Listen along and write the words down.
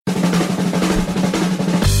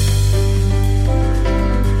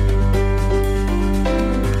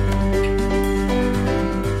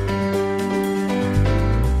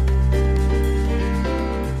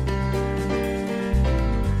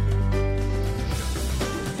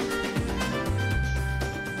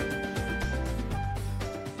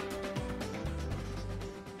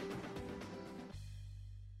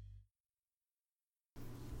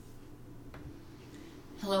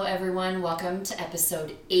Hello, everyone. Welcome to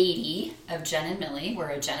episode 80 of Jen and Millie, where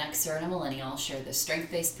a Gen Xer and a millennial share the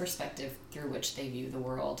strength-based perspective through which they view the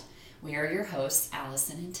world. We are your hosts,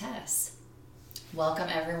 Allison and Tess. Welcome,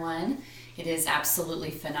 everyone. It is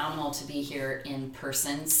absolutely phenomenal to be here in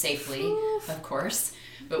person, safely, of course,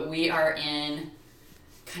 but we are in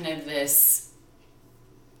kind of this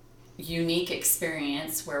unique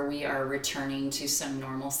experience where we are returning to some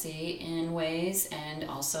normalcy in ways and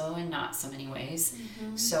also in not so many ways.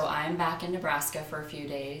 Mm-hmm. So I'm back in Nebraska for a few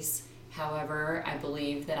days. However, I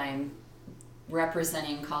believe that I'm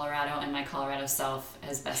representing Colorado and my Colorado self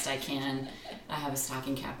as best I can. I have a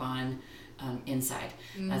stocking cap on inside.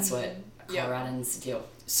 Mm-hmm. That's what Coloradans do.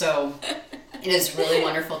 So it is really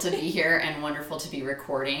wonderful to be here and wonderful to be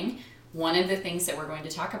recording. One of the things that we're going to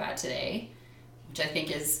talk about today, which I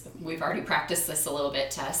think is, we've already practiced this a little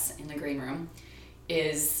bit, Tess, in the green room,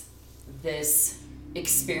 is this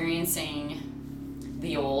experiencing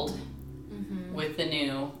the old with the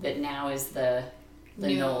new that now is the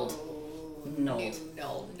new old.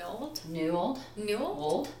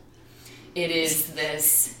 It is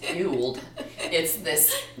this new old. It's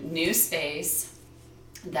this new space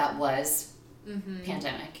that was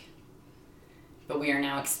pandemic, but we are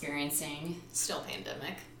now experiencing still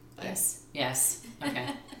pandemic. Yes. Okay.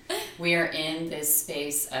 We are in this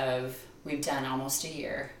space of, we've done almost a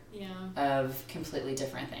year of completely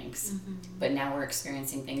different things. Mm-hmm. But now we're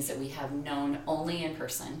experiencing things that we have known only in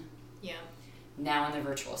person. Yeah. Now in the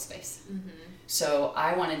virtual space. Mm-hmm. So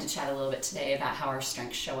I wanted to chat a little bit today about how our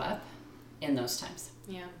strengths show up in those times.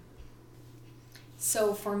 Yeah.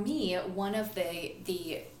 So for me, one of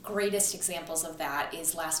the greatest examples of that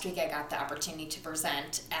is last week I got the opportunity to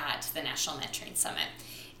present at the National Mentoring Summit.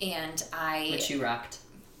 Which you rocked.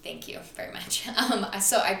 Thank you very much.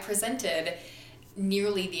 So I presented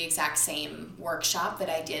nearly the exact same workshop that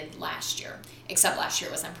I did last year, except last year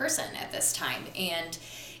was in person at this time. And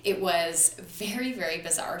it was very, very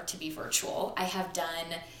bizarre to be virtual. I have done,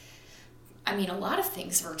 a lot of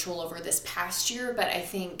things virtual over this past year, but I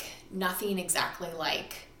think nothing exactly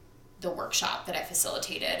like the workshop that I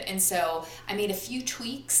facilitated. And so I made a few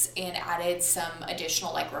tweaks and added some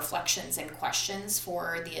additional reflections and questions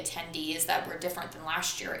for the attendees that were different than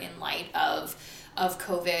last year in light of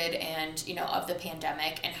COVID and, of the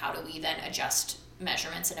pandemic, and how do we then adjust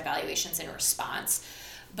measurements and evaluations in response.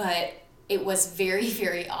 But it was very,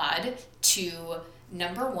 very odd to,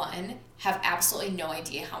 number one, have absolutely no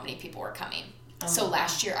idea how many people were coming. So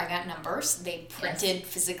last year I got numbers. They printed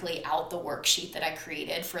physically out the worksheet that I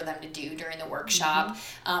created for them to do during the workshop.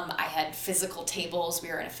 Mm-hmm. I had physical tables. We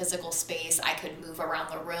were in a physical space. I could move around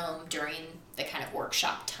the room during the kind of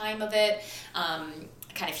workshop time of it,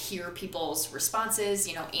 kind of hear people's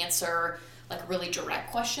responses, answer really direct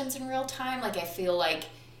questions in real time. I feel like,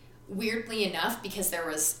 weirdly enough, because there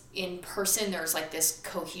was in person, there's this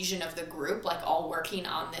cohesion of the group, all working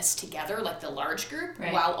on this together, the large group,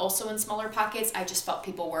 right, while also in smaller pockets. I just felt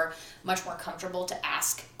people were much more comfortable to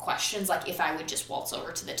ask questions. If I would just waltz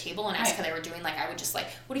over to the table and ask how they were doing, I would just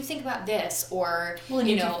what do you think about this? Or,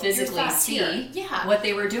 you could physically see what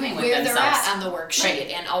they were doing with where themselves. They're at on the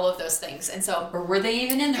worksheet, and all of those things. And so, or were they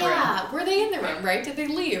even in the room? Yeah, were they in the room, right? Did they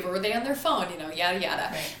leave? Or were they on their phone? Yada, yada.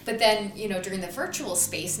 Right. But then, during the virtual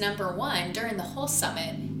space, number one, during the whole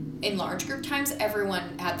summit, in large group times,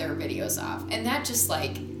 everyone had their videos off. And that just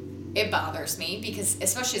it bothers me, because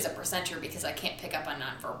especially as a presenter, because I can't pick up on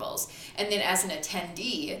nonverbals. And then as an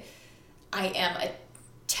attendee, I am a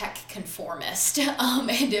tech conformist.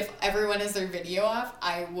 And if everyone has their video off,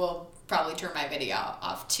 I will probably turn my video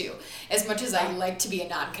off too. As much as I like to be a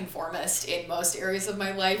nonconformist in most areas of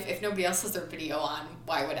my life, if nobody else has their video on,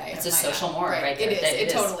 why would I have It's a social norm, right? It is. It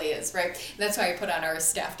totally is, right? And that's why I put on our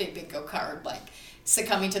staff day bingo card,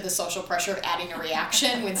 succumbing to the social pressure of adding a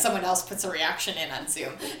reaction when someone else puts a reaction in on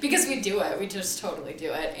Zoom, because we do it. We just totally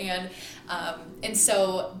do it. And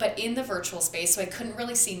so, but in the virtual space, so I couldn't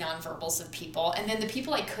really see nonverbals of people. And then the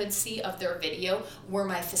people I could see of their video were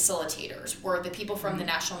my facilitators, were the people from the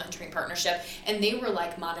National Mentoring Partnership. And they were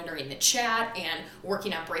monitoring the chat and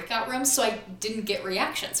working on breakout rooms. So I didn't get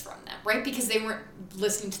reactions from them, right? Because they weren't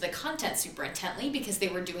listening to the content super intently, because they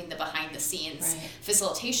were doing the behind the scenes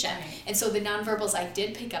facilitation. Right. And so the nonverbals I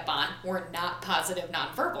did pick up on were not positive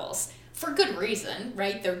nonverbals, for good reason,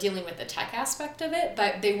 right? They're dealing with the tech aspect of it,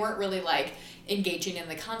 but they weren't really engaging in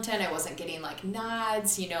the content. I wasn't getting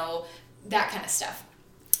nods, that kind of stuff.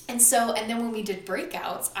 And then when we did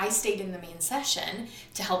breakouts, I stayed in the main session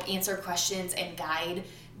to help answer questions and guide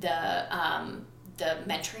the the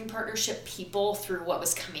mentoring partnership people through what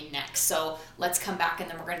was coming next. So let's come back and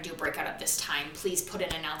then we're going to do a breakout at this time. Please put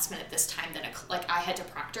an announcement at this time. Then like I had to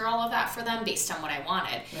proctor all of that for them based on what I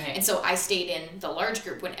wanted. Right. And so I stayed in the large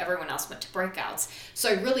group when everyone else went to breakouts. So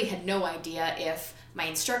I really had no idea if my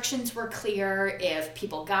instructions were clear, if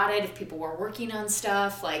people got it, if people were working on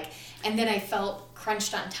stuff, and then I felt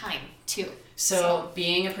crunched on time too. So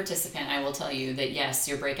being a participant, I will tell you that yes,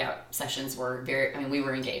 your breakout sessions were we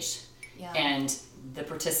were engaged. Yeah. And the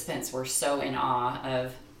participants were so in awe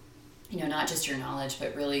of, not just your knowledge,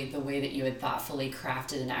 but really the way that you had thoughtfully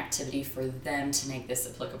crafted an activity for them to make this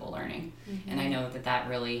applicable learning. Mm-hmm. And I know that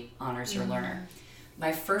really honors your learner.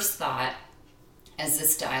 My first thought as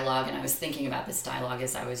this dialogue, and I was thinking about this dialogue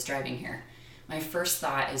as I was driving here, my first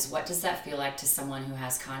thought is, what does that feel like to someone who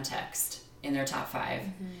has context in their top 5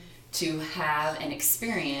 to have an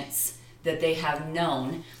experience that they have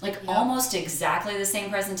known, almost exactly the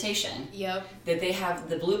same presentation. Yep. That they have,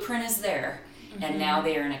 the blueprint is there, and now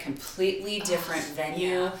they are in a completely different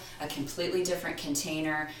venue, a completely different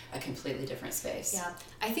container, a completely different space. Yeah,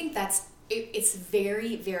 I think it's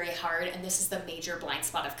very, very hard, and this is the major blind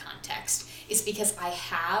spot of context, is because I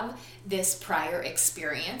have this prior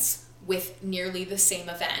experience with nearly the same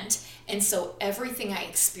event. And so everything I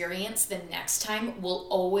experience the next time will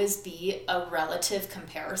always be a relative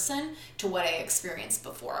comparison to what I experienced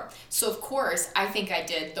before. So of course, I think I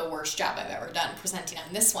did the worst job I've ever done presenting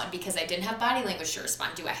on this one because I didn't have body language to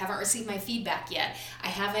respond to. I haven't received my feedback yet. I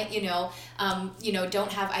haven't,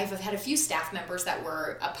 I've had a few staff members that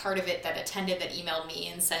were a part of it that attended that emailed me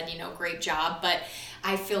and said, great job. But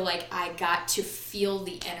I feel like I got to feel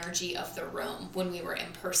the energy of the room when we were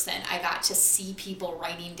in person. I got to see people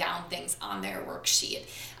writing down things on their worksheet.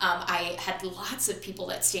 I had lots of people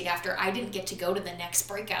that stayed after. I didn't get to go to the next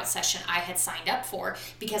breakout session I had signed up for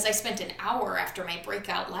because I spent an hour after my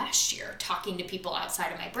breakout last year talking to people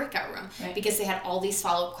outside of my breakout room because they had all these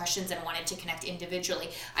follow-up questions and wanted to connect individually.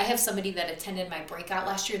 I have somebody that attended my breakout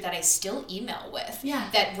last year that I still email with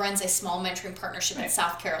that runs a small mentoring partnership in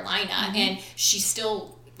South Carolina, and she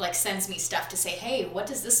still sends me stuff to say, hey, what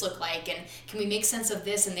does this look like? And can we make sense of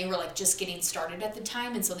this? And they were just getting started at the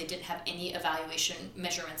time. And so they didn't have any evaluation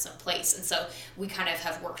measurements in place. And so we kind of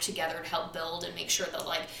have worked together to help build and make sure that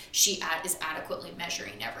she is adequately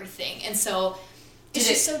measuring everything. And so it's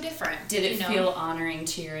just so different. Did it feel honoring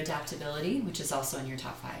to your adaptability, which is also in your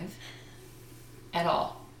top 5 at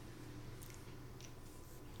all?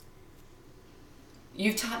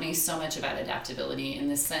 You've taught me so much about adaptability in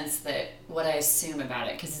the sense that what I assume about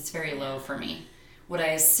it, because it's very low for me, what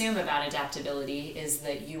I assume about adaptability is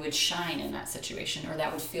that you would shine in that situation, or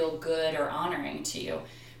that would feel good or honoring to you.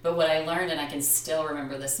 But what I learned, and I can still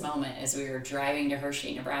remember this moment, as we were driving to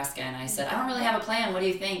Hershey, Nebraska, and I said, I don't really have a plan, what do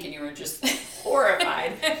you think? And you were just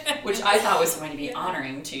horrified, which I thought was going to be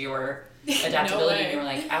honoring to your adaptability. And you were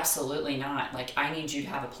like, absolutely not. I need you to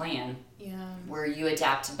have a plan. Yeah. Where you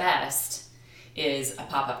adapt best is a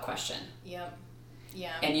pop-up question. Yep.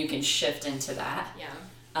 Yeah. And you can shift into that.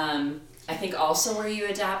 Yeah. I think also where you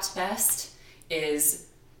adapt best is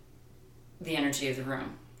the energy of the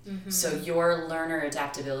room. Mm-hmm. So your learner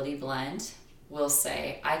adaptability blend will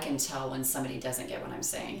say, I can tell when somebody doesn't get what I'm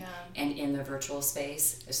saying. Yeah. And in the virtual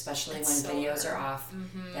space, especially when videos are off,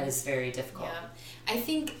 that is very difficult. Yeah. I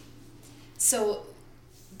think, so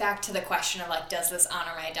back to the question of does this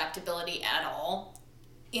honor my adaptability at all?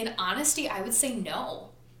 In honesty, I would say no.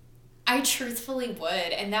 I truthfully would,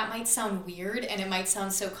 and that might sound weird, and it might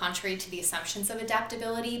sound so contrary to the assumptions of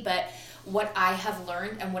adaptability, but what I have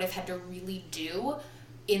learned and what I've had to really do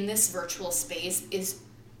in this virtual space is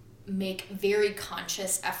make very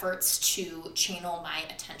conscious efforts to channel my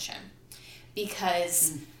attention.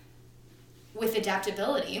 Because with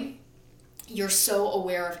adaptability, you're so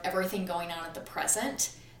aware of everything going on at the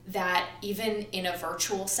present that even in a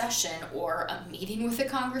virtual session or a meeting with a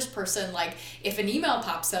congressperson, if an email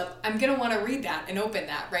pops up, I'm going to want to read that and open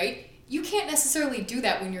that, right? You can't necessarily do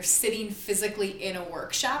that when you're sitting physically in a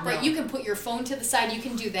workshop, right? You can put your phone to the side, you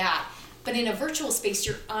can do that. But in a virtual space,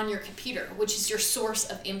 you're on your computer, which is your source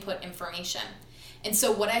of input information. And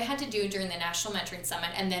so what I had to do during the National Mentoring Summit,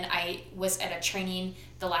 and then I was at a training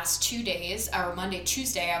the last 2 days, or Monday,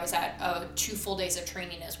 Tuesday, I was at 2 full days of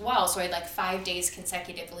training as well. So I had 5 days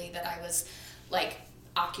consecutively that I was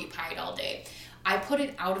occupied all day. I put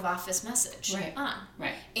an out of office message on.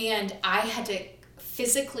 Right. And I had to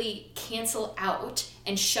physically cancel out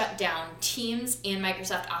and shut down Teams and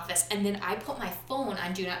Microsoft Office. And then I put my phone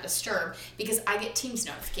on Do Not Disturb because I get Teams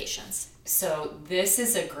notifications. So this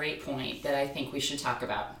is a great point that I think we should talk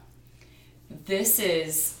about. This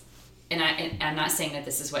is, and I'm not saying that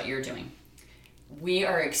this is what you're doing. We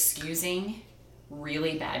are excusing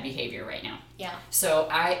really bad behavior right now. Yeah. So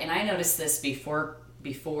I noticed this before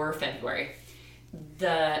February.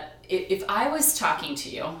 If I was talking to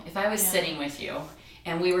you, if I was sitting with you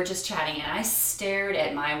and we were just chatting and I stared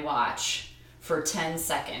at my watch for 10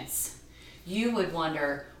 seconds, you would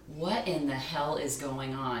wonder, what in the hell is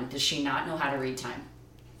going on? Does she not know how to read time?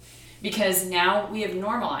 Because now we have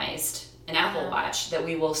normalized an Apple Watch that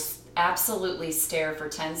we will absolutely stare for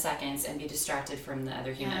 10 seconds and be distracted from the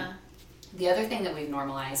other human. Yeah. The other thing that we've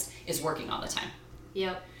normalized is working all the time.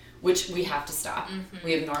 Yep. Which we have to stop.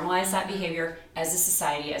 We have normalized that behavior as a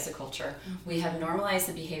society, as a culture. We have normalized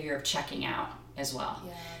the behavior of checking out as well.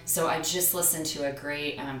 Yeah. So I just listened to a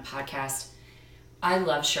great podcast. I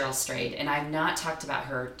love Cheryl Strayed, and I've not talked about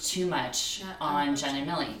her too much on Jen and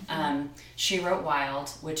Millie. She wrote Wild,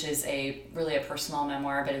 which is really a personal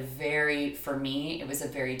memoir, but for me, it was a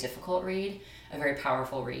very difficult read, a very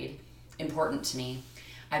powerful read, important to me.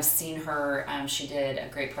 I've seen her, she did a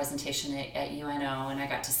great presentation at UNO, and I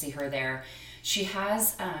got to see her there. She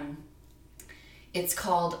has, it's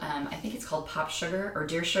called, I think it's called Pop Sugar or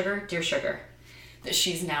Dear Sugar, that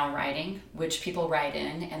she's now writing, which people write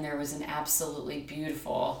in, and there was an absolutely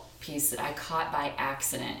beautiful piece that I caught by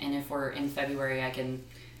accident, and if we're in February, I can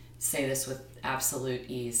say this with absolute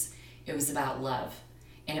ease. It was about love,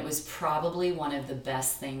 and it was probably one of the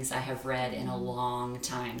best things I have read in a long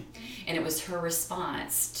time, and it was her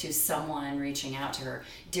response to someone reaching out to her.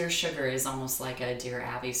 Dear Sugar is almost like a Dear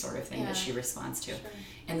Abby sort of thing that she responds to,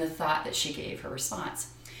 and the thought that she gave her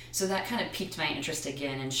response. So that kind of piqued my interest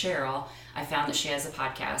again in Cheryl. I found that she has a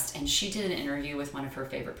podcast, and she did an interview with one of her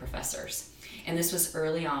favorite professors. And this was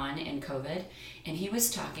early on in COVID, and he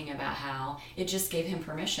was talking about how it just gave him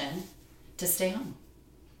permission to stay home,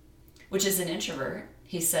 which is an introvert.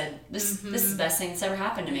 He said, this is the best thing that's ever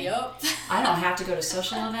happened to me. Yep. I don't have to go to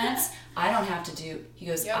social events. I don't have to he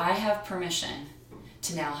goes, I have permission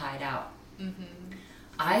to now hide out.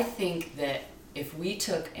 I think that if we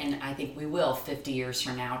took, and I think we will 50 years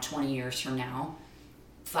from now, 20 years from now,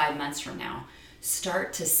 5 months from now,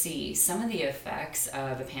 start to see some of the effects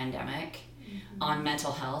of a pandemic on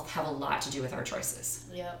mental health have a lot to do with our choices.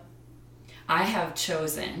 Yep. I have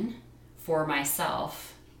chosen for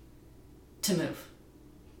myself to move.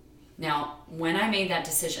 Now, when I made that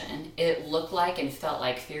decision, it looked like and felt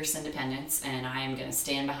like fierce independence, and I am going to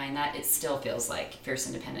stand behind that. It still feels like fierce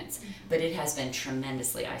independence, but it has been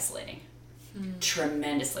tremendously isolating.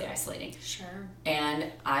 Tremendously isolating. Sure.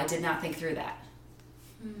 And I did not think through that.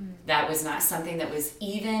 That was not something that was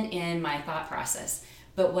even in my thought process.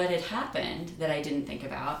 But what had happened that I didn't think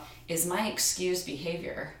about is my excused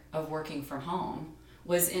behavior of working from home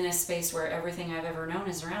was in a space where everything I've ever known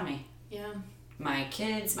is around me. Yeah. My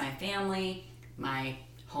kids, my family, my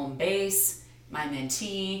home base, my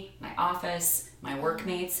mentee, my office, my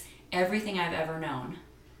workmates, everything I've ever known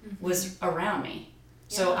was around me.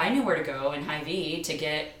 So I knew where to go in Hy-Vee to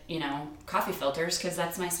get, coffee filters because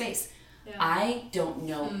that's my space. Yeah. I don't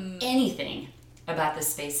know anything about the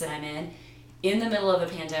space that I'm in. In the middle of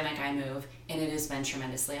a pandemic, I move, and it has been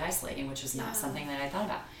tremendously isolating, which was not something that I thought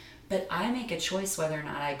about. But I make a choice whether or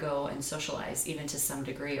not I go and socialize, even to some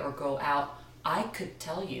degree, or go out. I could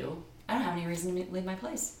tell you, I don't have any reason to leave my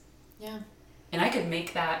place. Yeah. And I could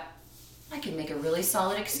make a really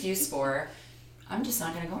solid excuse for, I'm just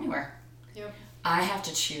not going to go anywhere. Yep. I have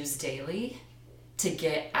to choose daily to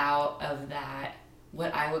get out of that,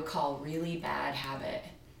 what I would call really bad habit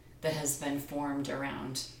that has been formed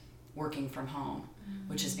around working from home,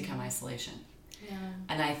 which has become isolation. Yeah.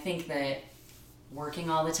 And I think that working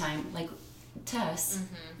all the time, like Tess,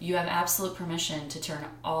 you have absolute permission to turn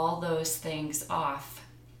all those things off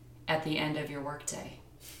at the end of your workday.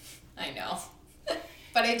 I know,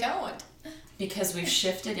 but I don't. Because we've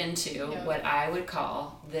shifted into what I would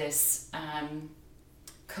call this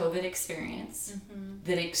COVID experience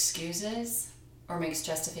that excuses or makes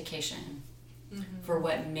justification for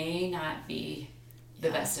what may not be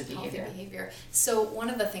the best of behavior. So one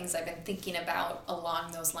of the things I've been thinking about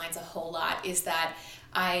along those lines a whole lot is that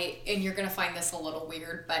and you're going to find this a little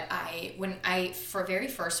weird, but when I very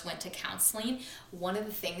first went to counseling, one of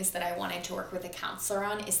the things that I wanted to work with a counselor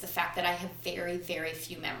on is the fact that I have very, very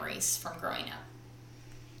few memories from growing up.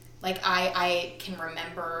 Like, I can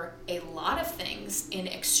remember a lot of things in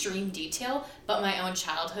extreme detail, but my own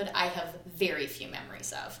childhood, I have very few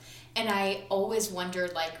memories of. And I always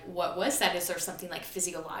wondered, like, what was that? Is there something, like,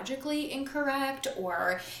 physiologically incorrect?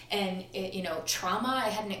 Trauma I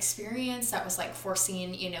had an experience that was, like,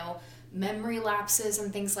 foreseeing, memory lapses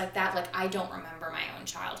and things like that. Like, I don't remember my own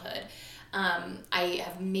childhood. I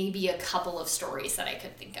have maybe a couple of stories that I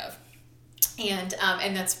could think of. And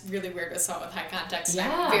that's really weird with someone with high context. Yeah.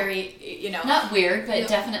 I'm very, Not weird, but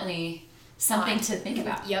definitely something to think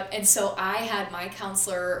about. Yep. And so I had my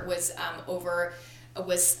counselor was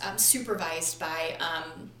supervised by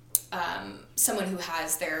someone who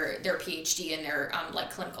has their PhD and their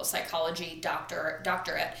like clinical psychology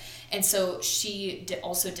doctorate. And so she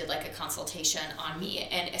also did like a consultation on me,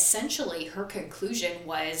 and essentially her conclusion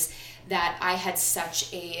was that I had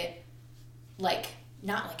such a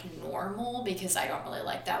not like normal, because I don't really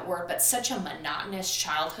like that word, but such a monotonous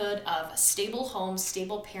childhood of a stable home,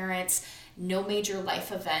 stable parents, no major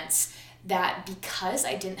life events, that because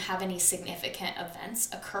I didn't have any significant events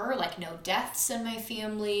occur, like no deaths in my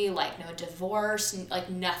family, like no divorce, like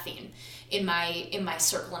nothing in my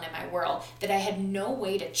circle and in my world, that I had no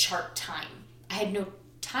way to chart time. I had no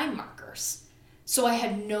time markers. So I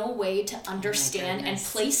had no way to understand and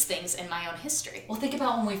place things in my own history. Well, think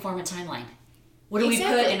about when we form a timeline. What do we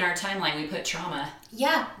put in our timeline? We put trauma.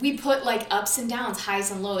 Yeah, we put like ups and downs,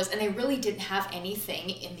 highs and lows, and I really didn't have anything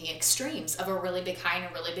in the extremes of a really big high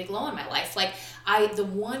and a really big low in my life. Like the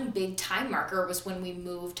one big time marker was when we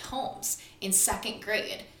moved homes in 2nd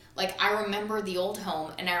grade. Like I remember the old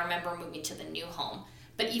home and I remember moving to the new home.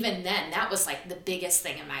 But even then, that was like the biggest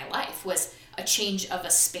thing in my life, was a change of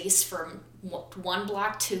a space from 1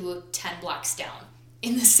 block to 10 blocks down.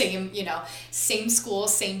 In the same, same school,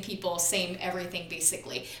 same people, same everything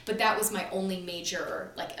basically. But that was my only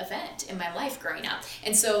major like event in my life growing up.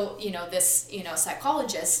 And so, this,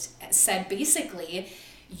 psychologist said basically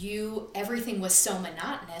everything was so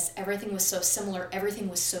monotonous, everything was so similar, everything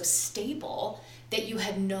was so stable that you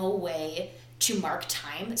had no way to mark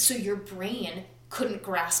time. So your brain couldn't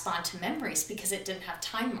grasp onto memories because it didn't have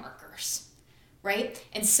time markers. Right?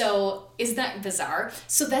 And so, is that bizarre?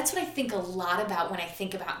 So that's what I think a lot about when I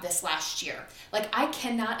think about this last year. Like, I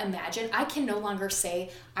cannot imagine, I can no longer say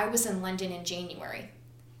I was in London in January,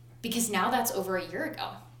 because now that's over a year ago.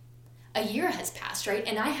 A year has passed, right?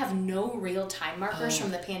 And I have no real time markers from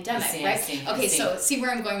the pandemic, right? Okay, so see where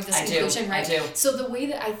I'm going with this conclusion, right? I do. So the way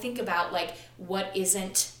that I think about like what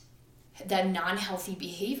isn't the non-healthy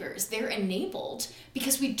behaviors, they're enabled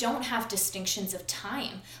because we don't have distinctions of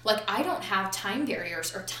time. Like I don't have time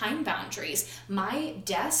barriers or time boundaries. My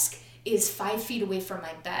desk is 5 feet away from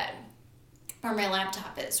my bed, where my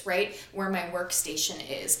laptop is, right? Where my workstation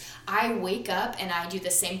is. I wake up and I do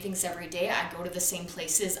the same things every day. I go to the same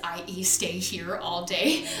places, i.e. stay here all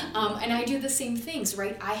day. And I do the same things,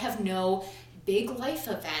 right? I have no big life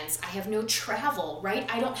events. I have no travel, right?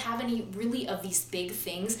 I don't have any really of these big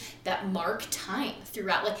things that mark time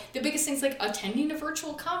throughout. Like the biggest things like attending a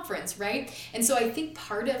virtual conference, right? And so I think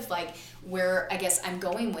part of like where I guess I'm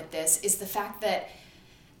going with this is the fact that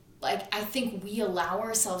like I think we allow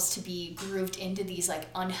ourselves to be grooved into these like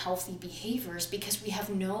unhealthy behaviors because we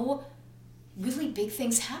have no really big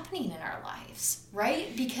things happening in our lives,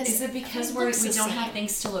 right? Because is it because we don't have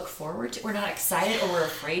things to look forward to? We're not excited, or we're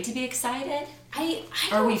afraid to be excited? I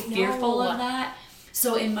Are we don't know. fearful of that?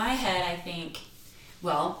 So in my head, I think,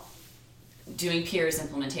 well, doing peers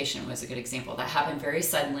implementation was a good example. That happened very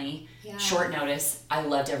suddenly, short notice. I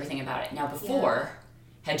loved everything about it. Now before,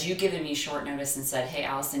 had you given me short notice and said, hey,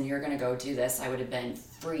 Allison, you're going to go do this, I would have been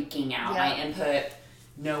freaking out. My input,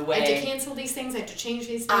 no way. I had to cancel these things. I had to change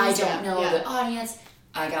these things. I don't know the audience.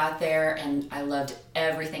 I got there and I loved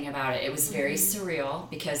everything about it. It was very surreal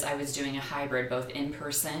because I was doing a hybrid, both in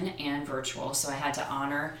person and virtual. So I had to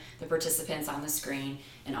honor the participants on the screen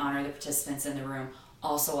and honor the participants in the room,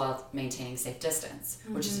 also while maintaining safe distance,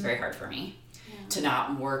 which is very hard for me to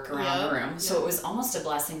not work around the room. So it was almost a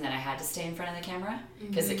blessing that I had to stay in front of the camera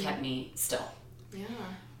because it kept me still. Yeah.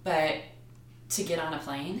 But to get on a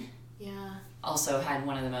plane, also had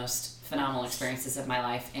one of the most phenomenal experiences of my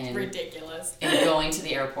life in ridiculous in going to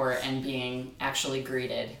the airport and being actually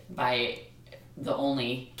greeted by the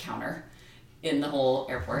only counter in the whole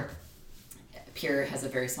airport. Pier has a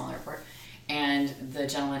very small airport, and the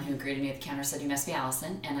gentleman who greeted me at the counter said, "You must be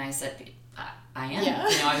Allison," and I said, I am.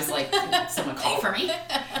 I was like, someone call for me,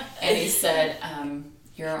 and he said,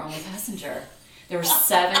 "You're our only passenger." There were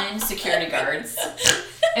 7 security guards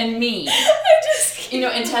and me.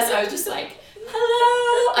 And Tess, I was just like,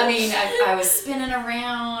 hello. I mean, I was spinning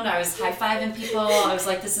around. I was high-fiving people. I was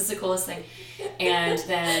like, this is the coolest thing. And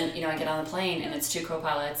then, I get on the plane, and it's 2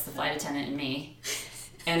 co-pilots, the flight attendant and me.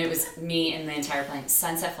 And it was me and the entire plane.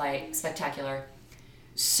 Sunset flight, spectacular.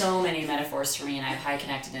 So many metaphors for me, and I have high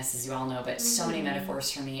connectedness, as you all know, but so many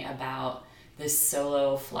metaphors for me about this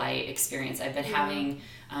solo flight experience. I've been having,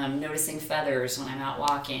 noticing feathers when I'm out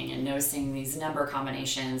walking and noticing these number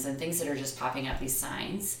combinations and things that are just popping up, these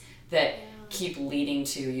signs that keep leading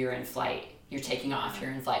to you're in flight, you're taking off,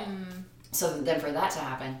 you're in flight. So then for that to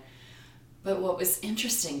happen. But what was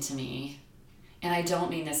interesting to me, and I don't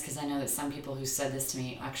mean this because I know that some people who said this to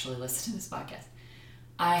me actually listen to this podcast.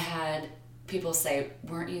 I had people say,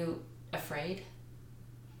 weren't you afraid?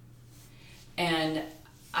 And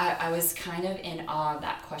I was kind of in awe of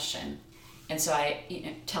that question. And so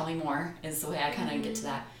tell me more is the way I kind of get to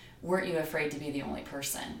that. Weren't you afraid to be the only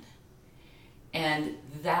person? And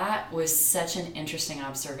that was such an interesting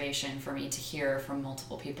observation for me to hear from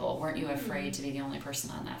multiple people. Weren't you afraid to be the only person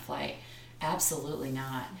on that flight? Absolutely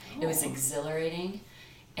not. No. It was exhilarating.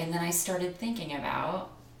 And then I started thinking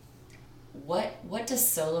about what does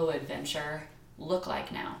solo adventure look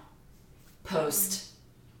like now,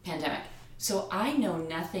 post-pandemic? So I know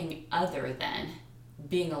nothing other than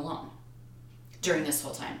being alone during this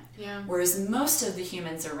whole time. Yeah. Whereas most of the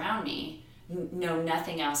humans around me know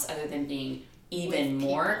nothing else other than being even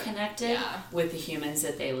more connected with the humans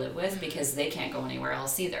that they live with because they can't go anywhere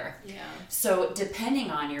else either. Yeah. So depending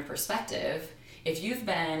on your perspective, if you've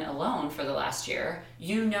been alone for the last year,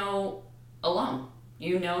 you know alone.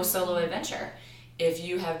 You know solo adventure. If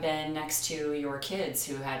you have been next to your kids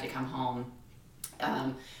who had to come home,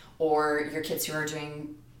 or your kids who are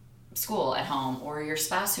doing school at home, or your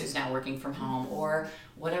spouse who's now working from home, or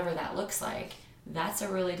whatever that looks like, that's a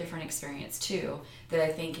really different experience too, that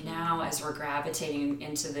I think now as we're gravitating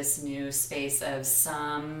into this new space of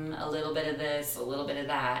a little bit of this, a little bit of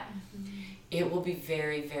that, it will be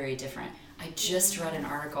very, very different. I just read an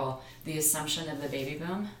article, the assumption of the baby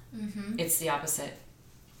boom, it's the opposite.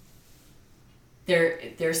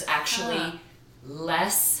 There's actually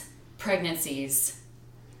less pregnancies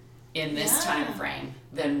in this time frame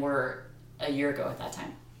than were a year ago at that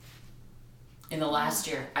time. In the last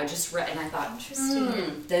year, I just read and I thought,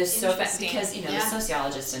 that is so fast because the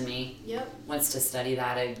sociologist in me wants to study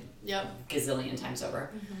that a gazillion times over.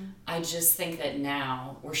 I just think that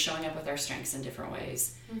now we're showing up with our strengths in different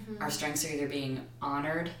ways. Our strengths are either being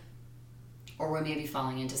honored, or we're maybe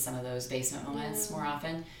falling into some of those basement moments more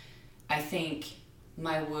often. I think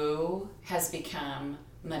my woo has become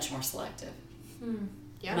much more selective,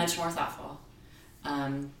 much more thoughtful.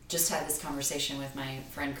 Just had this conversation with my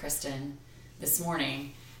friend Kristen this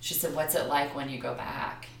morning. She said, what's it like when you go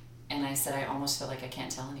back? And I said, I almost feel like I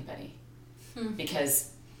can't tell anybody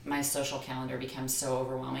because my social calendar becomes so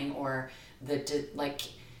overwhelming, or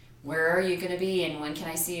where are you going to be and when can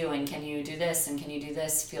I see you and can you do this and can you do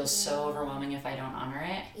this feels so overwhelming if I don't honor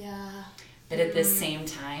it. But at the same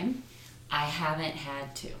time, I haven't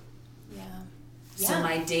had to. So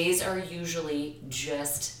my days are usually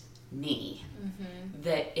just me.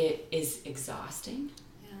 That it is exhausting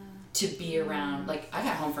to be around. Like, I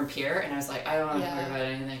got home from Pierre and I was like, I don't want to worry about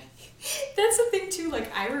anything. That's the thing too.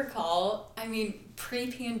 Like, I recall,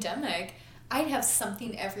 pre-pandemic, I'd have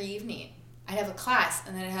something every evening. I'd have a class,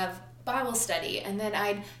 and then I'd have Bible study, and then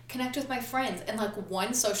I'd connect with my friends, and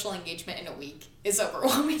one social engagement in a week is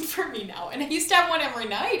overwhelming for me now. And I used to have one every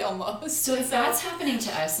night almost. So if that's happening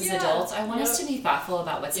to us as adults, I want us to be thoughtful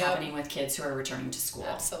about what's happening with kids who are returning to school.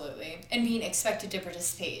 Absolutely. And being expected to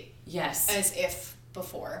participate. Yes. As if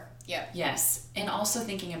before. Yes. And also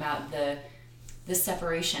thinking about the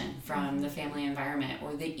separation from the family environment,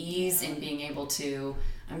 or the ease in being able to,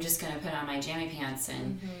 I'm just going to put on my jammy pants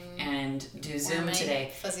and do Zoom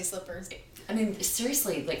today. Fuzzy slippers.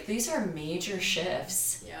 Seriously, these are major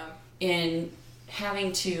shifts in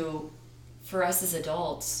having to, for us as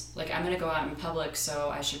adults, I'm going to go out in public, so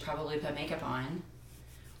I should probably put makeup on.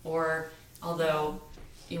 Or, although,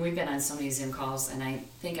 we've been on so many Zoom calls, and I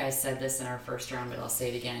think I said this in our first round, but I'll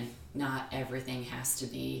say it again, not everything has to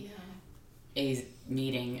be a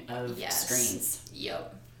meeting of screens.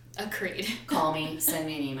 Agreed. Call me, send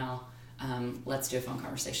me an email, let's do a phone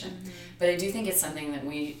conversation. But I do think it's something that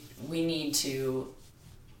we need to,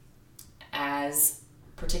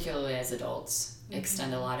 particularly as adults,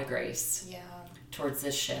 extend a lot of grace towards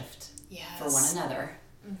this shift for one another.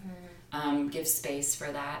 Give space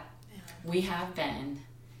for that. We have been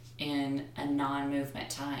in a non-movement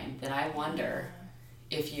time that I wonder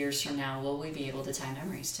if years from now will we be able to tie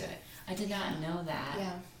memories to it. I did not know that.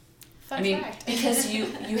 Fun fact. Because you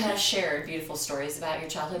have shared beautiful stories about your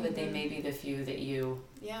childhood, but they may be the few that you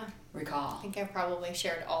recall. I think I probably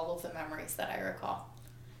shared all of the memories that I recall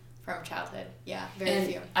from childhood. Very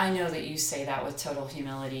few. I know that you say that with total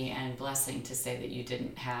humility and blessing to say that you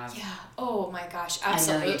didn't have. Oh my gosh,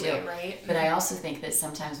 absolutely. I know you do. Right? But I also think that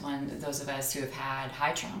sometimes when those of us who have had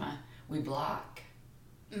high trauma, we block.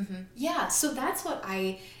 Yeah, so that's what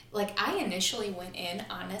I initially went in,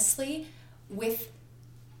 honestly, with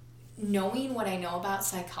knowing what I know about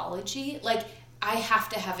psychology. I have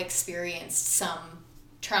to have experienced some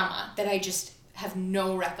trauma that have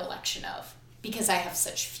no recollection of because I have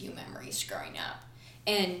such few memories growing up.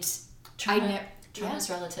 And trauma is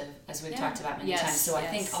relative, as we've talked about many times. So I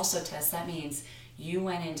think also, Tess, that means you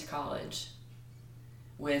went into college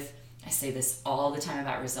with, I say this all the time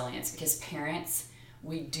about resilience, because parents,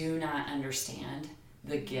 we do not understand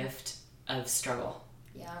the gift of struggle.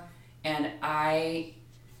 Yeah. And I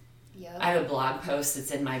have a blog post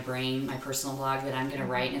that's in my brain, my personal blog, that I'm going to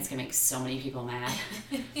write, and it's going to make so many people mad.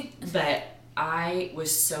 But I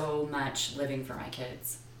was so much living for my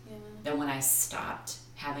kids that when I stopped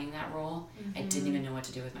having that role, I didn't even know what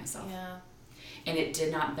to do with myself. Yeah. And it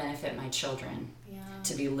did not benefit my children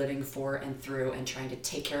to be living for and through and trying to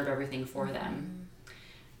take care of everything for them.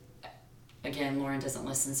 Again, Lauren doesn't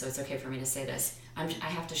listen, so it's okay for me to say this. I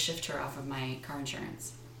have to shift her off of my car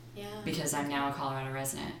insurance. Yeah. Because I'm now a Colorado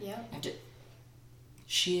resident. Yeah.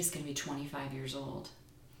 She is going to be 25 years old.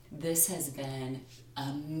 This has been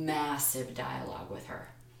a massive dialogue with her.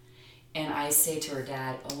 And I say to her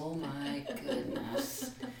dad, oh my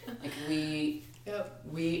goodness. Like we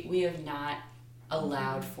have not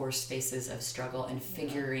allowed for spaces of struggle and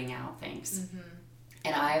figuring out things.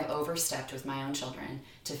 And I've overstepped with my own children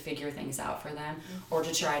to figure things out for them or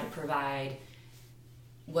to try to provide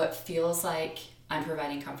what feels like I'm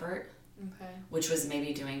providing comfort, which was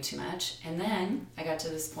maybe doing too much. And then I got to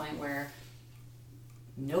this point where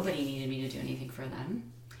nobody needed me to do anything for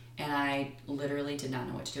them. And I literally did not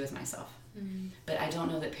know what to do with myself. But I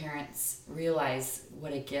don't know that parents realize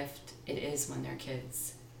what a gift it is when their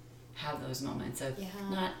kids have those moments of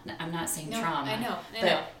I'm not saying trauma, I know.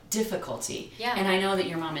 but difficulty. Yeah. And I know that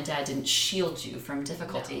your mom and dad didn't shield you from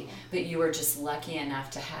difficulty, but you were just lucky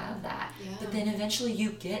enough to have that. Yeah. But then eventually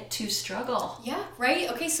you get to struggle. Yeah, right?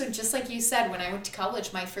 Okay, so just like you said, when I went to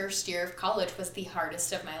college, my first year of college was the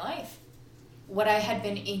hardest of my life. What I had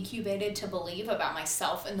been incubated to believe about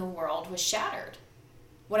myself and the world was shattered.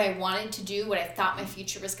 What I wanted to do, what I thought my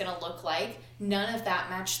future was going to look like, none of that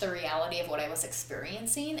matched the reality of what I was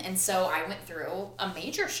experiencing. And so I went through a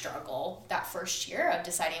major struggle that first year of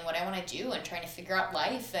deciding what I want to do and trying to figure out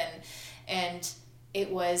life. And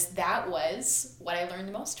that was what I learned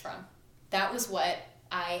the most from. That was what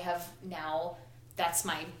I have now, that's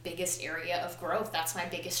my biggest area of growth. That's my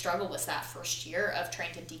biggest struggle, was that first year of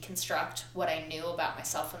trying to deconstruct what I knew about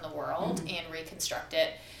myself and the world and reconstruct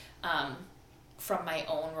it from my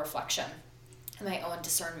own reflection and my own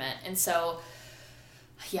discernment. And so,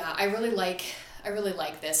 yeah, I really like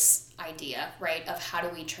this idea, right, of how do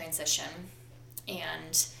we transition.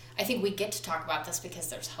 And I think we get to talk about this because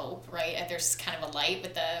there's hope, right? And there's kind of a light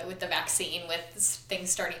with the vaccine, with things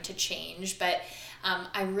starting to change. But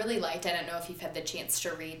I really liked, I don't know if you've had the chance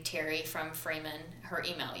to read Terry from Freeman, her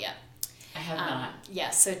email yet. I have not.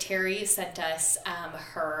 Yes, so Terry sent us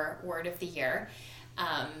her word of the year.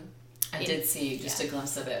 I did see just a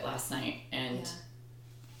glimpse of it last night, and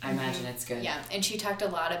I imagine it's good. Yeah, and she talked a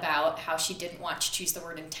lot about how she didn't want to choose the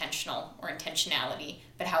word intentional or intentionality,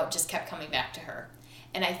 but how it just kept coming back to her.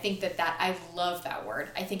 And I think that I love that word.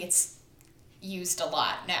 I think it's used a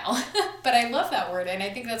lot now, but I love that word, and I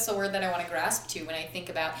think that's the word that I want to grasp to when I think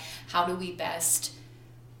about how do we best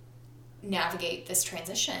navigate this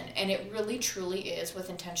transition. And it really truly is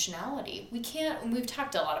with intentionality. We can't, and we've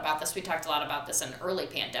talked a lot about this, we talked a lot about this in early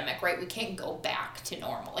pandemic, right? We can't go back to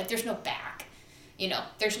normal. Like, there's no back,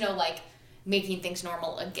 there's no like making things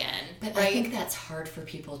normal again. But right? I think that's hard for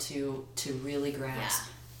people to really grasp.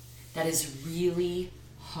 That is really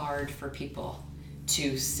hard for people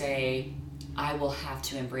to say, I will have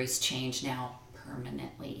to embrace change now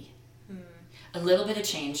permanently. A little bit of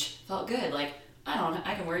change felt good. Like,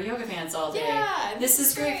 I can wear yoga pants all day. Yeah, this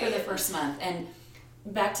is great for the first month. And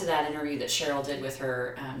back to that interview that Cheryl did with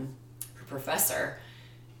her professor,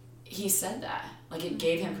 he said that. Like, it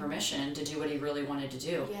gave him permission to do what he really wanted to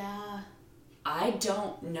do. Yeah. I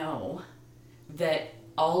don't know that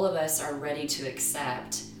all of us are ready to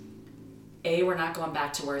accept, A, we're not going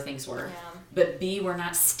back to where things were, but B, we're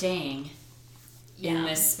not staying in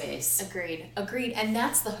this space. Agreed. And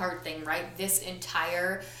that's the hard thing, right? This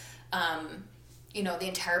entire the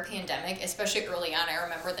entire pandemic, especially early on, I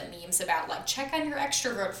remember the memes about like, check on your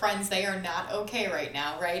extrovert friends, they are not okay right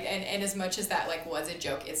now, right? And as much as that like was a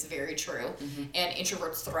joke, it's very true. And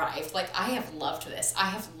introverts thrive. Like, I have loved this. I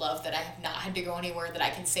have loved that I have not had to go anywhere, that I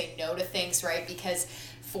can say no to things, right? Because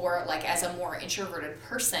for like, as a more introverted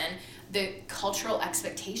person, the cultural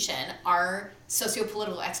expectation, our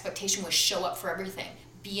socio-political expectation was show up for everything.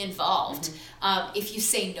 be involved. If you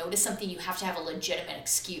say no to something, you have to have a legitimate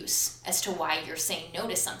excuse as to why you're saying no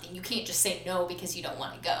to something. You can't just say no because you don't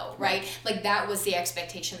want to go, right? Like that was the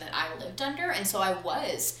expectation that I lived under. And so I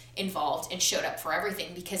was involved and showed up for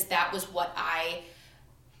everything because that was what I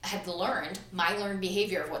had learned, my learned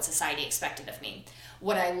behavior of what society expected of me.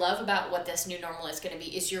 What I love about what this new normal is going to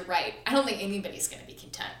be is you're right. I don't think anybody's going to be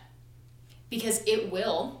content because it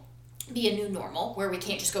will be a new normal where we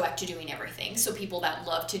can't just go back to doing everything. So people that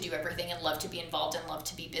love to do everything and love to be involved and love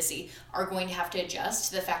to be busy are going to have to adjust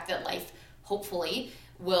to the fact that life hopefully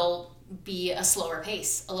will be a slower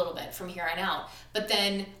pace a little bit from here on out. But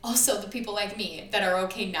then also the people like me that are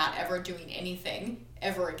okay not ever doing anything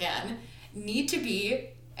ever again need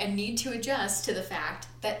to adjust to the fact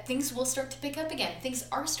that things will start to pick up again. Things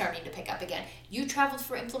are starting to pick up again. You traveled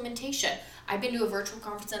for implementation. I've been to a virtual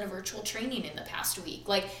conference and a virtual training in the past week.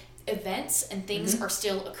 Like events and things are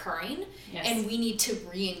still occurring, and we need to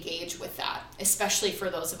re-engage with that, especially for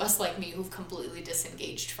those of us like me who've completely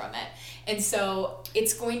disengaged from it. And so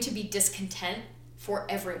it's going to be discontent for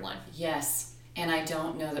everyone. Yes, and I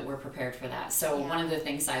don't know that we're prepared for that. So one of the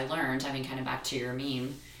things I learned, I mean, kind of back to your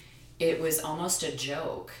meme, it was almost a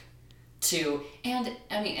joke and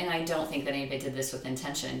I don't think that anybody did this with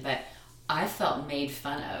intention, but I felt made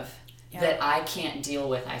fun of that I can't deal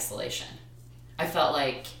with isolation. I felt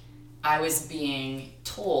like I was being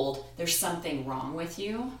told there's something wrong with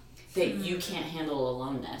you, that you can't handle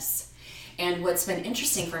aloneness. And what's been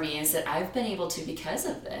interesting for me is that I've been able to, because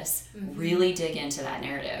of this, really dig into that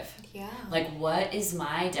narrative. Yeah. Like, what is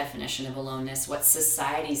my definition of aloneness? What's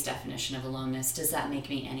society's definition of aloneness? Does that make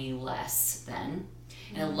me any less than?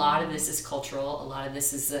 And a lot of this is cultural. A lot of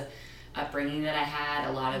this is the upbringing that I had.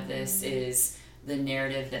 A lot of this is the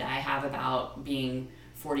narrative that I have about being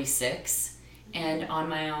 46 and on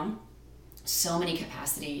my own. So many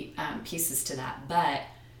capacity pieces to that. But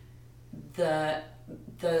the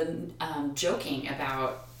joking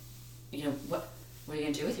about, what are you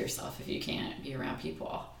going to do with yourself if you can't be around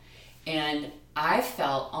people? And I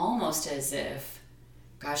felt almost as if,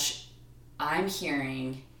 gosh, I'm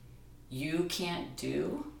hearing you can't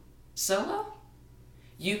do solo?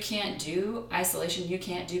 You can't do isolation? You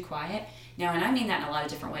can't do quiet? Now, and I mean that in a lot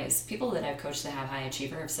of different ways. People that I've coached that have high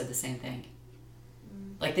achiever have said the same thing.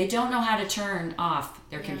 Like they don't know how to turn off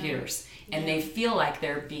their computers, and they feel like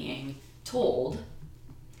they're being told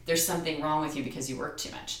there's something wrong with you because you work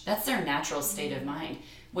too much. That's their natural state of mind.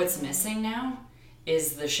 What's missing now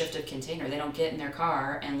is the shift of container. They don't get in their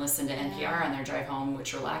car and listen to NPR on their drive home,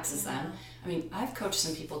 which relaxes them. I mean, I've coached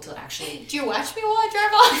some people to actually... Do you watch me while I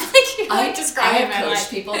drive off? I have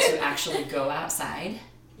coached people to actually go outside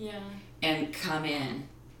and come in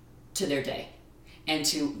to their day. And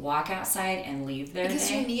to walk outside and leave their because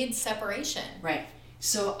day. You need separation. Right.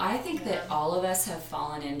 So I think that all of us have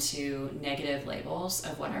fallen into negative labels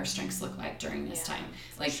of what our strengths look like during this time.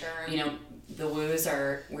 Like, the woos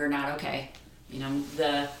we're not okay.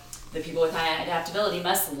 The people with high adaptability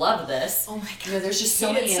must love this. Oh my God. There's just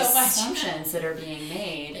so many assumptions that are being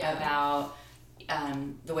made about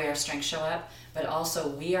the way our strengths show up. But also,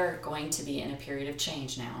 we are going to be in a period of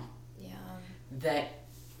change now. Yeah. That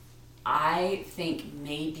I think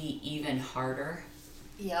may be even harder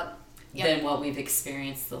than what we've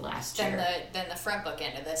experienced the last year. Than the front book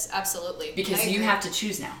end of this, absolutely. Because you have to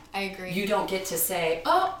choose now. I agree. You don't get to say,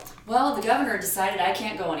 oh, well, the governor decided I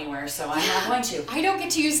can't go anywhere, so I'm not going to. I don't get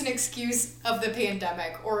to use an excuse of the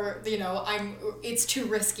pandemic or, it's too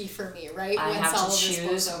risky for me, right? I have to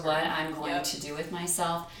choose what I'm going to do with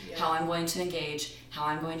myself, how I'm going to engage, how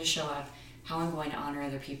I'm going to show up, how I'm going to honor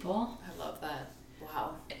other people. I love that.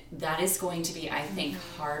 Wow. That is going to be, I think,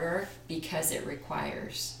 harder because it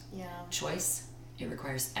requires choice, it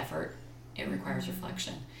requires effort, it requires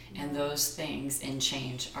reflection. And those things in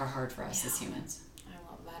change are hard for us as humans. I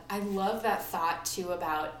love that. I love that thought, too,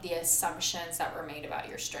 about the assumptions that were made about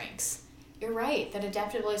your strengths. You're right, that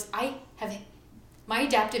adaptability my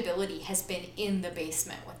adaptability has been in the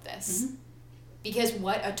basement with this. Because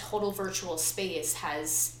what a total virtual space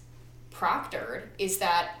has proctored is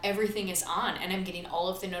that everything is on and I'm getting all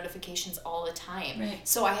of the notifications all the time. Right.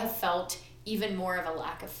 So I have felt even more of a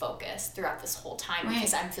lack of focus throughout this whole time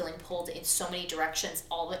because I'm feeling pulled in so many directions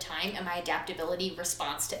all the time, and my adaptability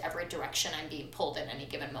responds to every direction I'm being pulled in any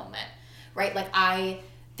given moment. Right? Like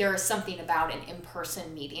there is something about an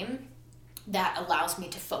in-person meeting that allows me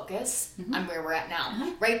to focus on where we're at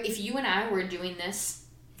now. Right? If you and I were doing this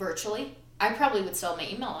virtually, I probably would still have my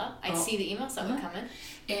email up. I'd see the emails that would come in.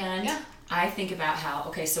 And I think about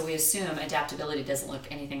how, so we assume adaptability doesn't look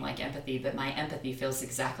anything like empathy, but my empathy feels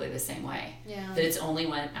exactly the same way. Yeah. That it's only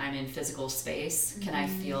when I'm in physical space can I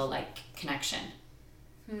feel like connection.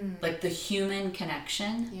 Like the human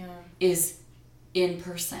connection Yeah. is in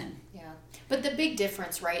person. Yeah. But the big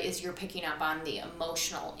difference, right, is you're picking up on the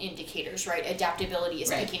emotional indicators, right? Adaptability is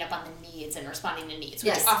Right. picking up on the needs and responding to needs,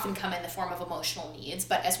 which Yes. often come in the form of emotional needs,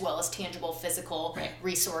 but as well as tangible, physical, Right.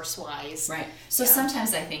 resource-wise. Right. So Yeah.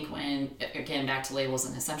 sometimes I think when, again, back to labels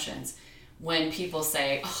and assumptions, when people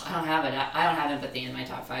say, oh, I don't have it, I don't have empathy in my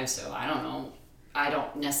top 5, so I don't know, I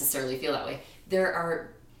don't necessarily feel that way. There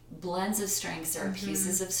are blends of strengths, there are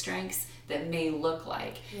pieces of strengths that may look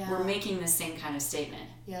like we're making the same kind of statement,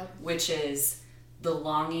 Yep. which is the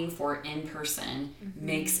longing for in-person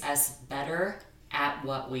makes us better at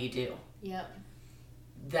what we do. Yep.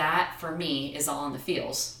 That, for me, is all in the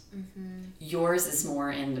feels. Yours is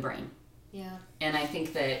more in the brain. Yeah. And I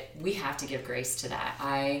think that we have to give grace to that.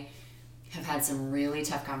 I have had some really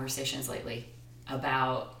tough conversations lately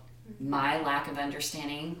about my lack of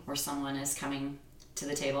understanding where someone is coming to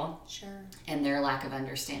the table Sure. and their lack of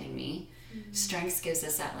understanding me. Strengths gives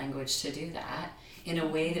us that language to do that in a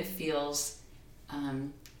way that feels,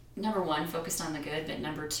 number one, focused on the good, but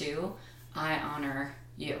number two, I honor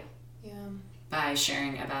you Yeah. by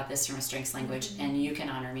sharing about this from a strengths language, and you can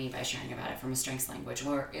honor me by sharing about it from a strengths language.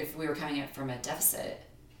 Or if we were coming at from a deficit,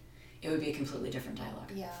 it would be a completely different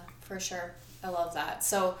dialogue. Yeah, for sure. I love that.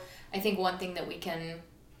 So I think one thing that we can,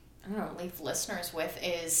 I don't know, leave listeners with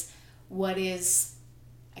is what is,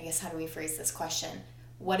 I guess, how do we phrase this question?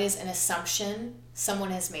 What is an assumption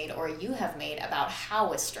someone has made or you have made about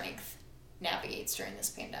how a strength navigates during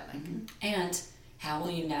this pandemic? And how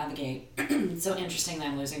will you navigate? It's so interesting that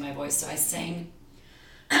I'm losing my voice. So I sang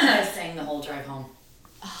the whole drive home.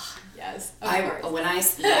 Yes. When I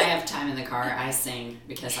have time in the car, I sing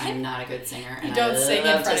because I'm not a good singer. And You don't sing in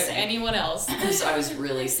love to front of sing. anyone else. So I was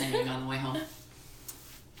really singing on the way home.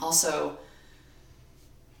 Also,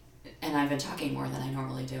 and I've been talking more than I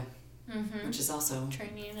normally do, which is also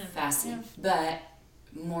Training and fascinating. But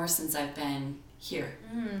more since I've been here.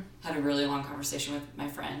 Had a really long conversation with my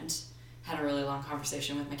friend. Had a really long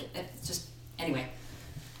conversation with my kid. Anyway.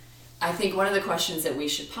 I think one of the questions that we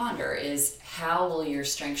should ponder is how will your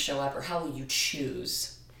strength show up, or how will you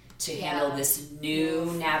choose to handle this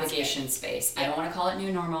new navigation space? I don't want to call it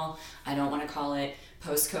new normal. I don't want to call it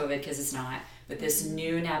post-COVID because it's not. But this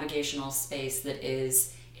new navigational space that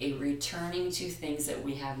is a returning to things that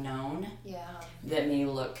we have known that may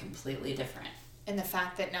look completely different. And the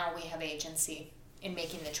fact that now we have agency in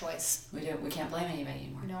making the choice. We can't blame anybody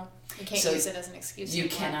anymore. No, we can't use it as an excuse. You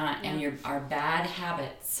anymore. cannot. Yeah. And our bad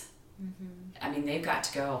habits, I mean, they've got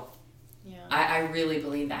to go. Yeah. I really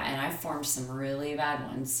believe that, and I've formed some really bad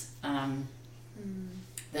ones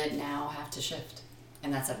that now have to shift,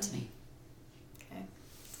 and that's up to me. Okay,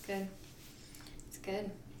 it's good. It's good.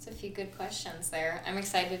 It's a few good questions there. I'm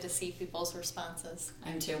excited to see people's responses.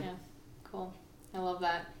 I'm too. Yeah, cool. I love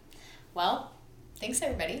that. Well, thanks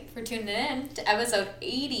everybody for tuning in to episode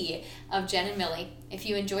 80 of Jen and Millie. If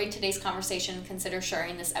you enjoyed today's conversation, consider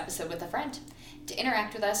sharing this episode with a friend. To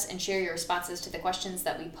interact with us and share your responses to the questions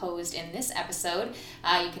that we posed in this episode,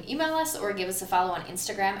 you can email us or give us a follow on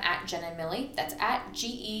Instagram at Jen and Millie. That's at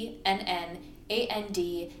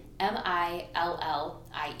GENNANDMILLIE.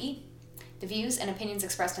 The views and opinions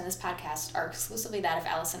expressed in this podcast are exclusively that of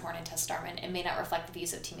Allison Horn and Tess Starman and may not reflect the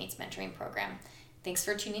views of Teammates Mentoring Program. Thanks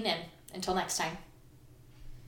for tuning in. Until next time.